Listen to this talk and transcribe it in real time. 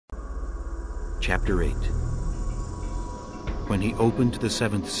Chapter 8. When he opened the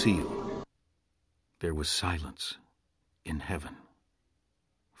seventh seal, there was silence in heaven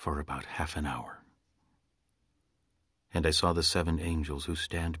for about half an hour. And I saw the 7 angels who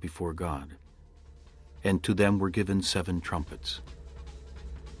stand before God, and to them were given 7 trumpets.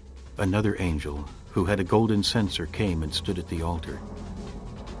 Another angel, who had a golden censer, came and stood at the altar.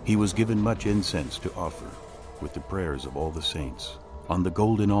 He was given much incense to offer, with the prayers of all the saints, on the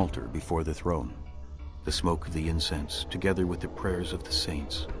golden altar before the throne. The smoke of the incense, together with the prayers of the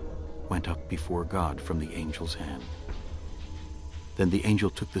saints, went up before God from the angel's hand. Then the angel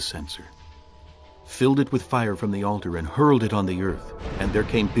took the censer, filled it with fire from the altar, and hurled it on the earth. And there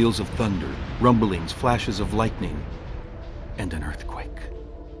came peals of thunder, rumblings, flashes of lightning, and an earthquake.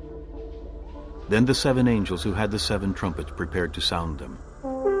 Then the 7 angels who had the 7 trumpets prepared to sound them.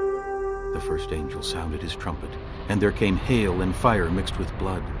 The first angel sounded his trumpet, and there came hail and fire mixed with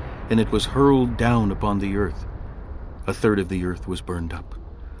blood, and it was hurled down upon the earth. 1/3 of the earth was burned up,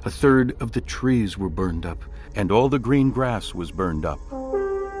 1/3 of the trees were burned up, and all the green grass was burned up.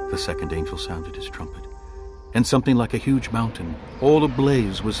 The second angel sounded his trumpet, and something like a huge mountain, all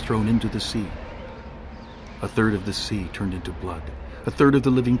ablaze, was thrown into the sea. 1/3 of the sea turned into blood, 1/3 of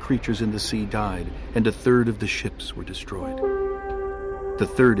the living creatures in the sea died, and 1/3 of the ships were destroyed. The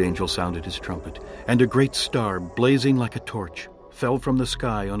third angel sounded his trumpet, and a great star, blazing like a torch, fell from the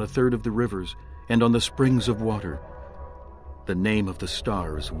sky on 1/3 of the rivers and on the springs of water. The name of the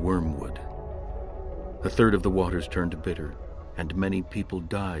star is Wormwood. 1/3 of the waters turned bitter, and many people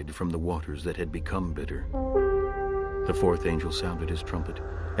died from the waters that had become bitter. The fourth angel sounded his trumpet,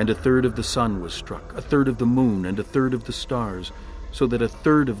 and 1/3 of the sun was struck, 1/3 of the moon, and 1/3 of the stars, so that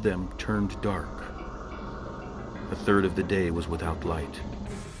 1/3 of them turned dark. 1/3 of the day was without light,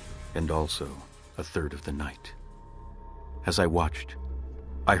 and also 1/3 of the night. As I watched,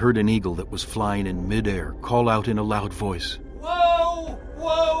 I heard an eagle that was flying in midair call out in a loud voice, "Woe!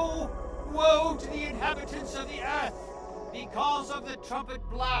 Woe! Woe to the inhabitants of the earth, because of the trumpet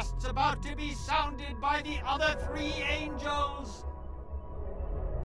blasts about to be sounded by the other 3 angels!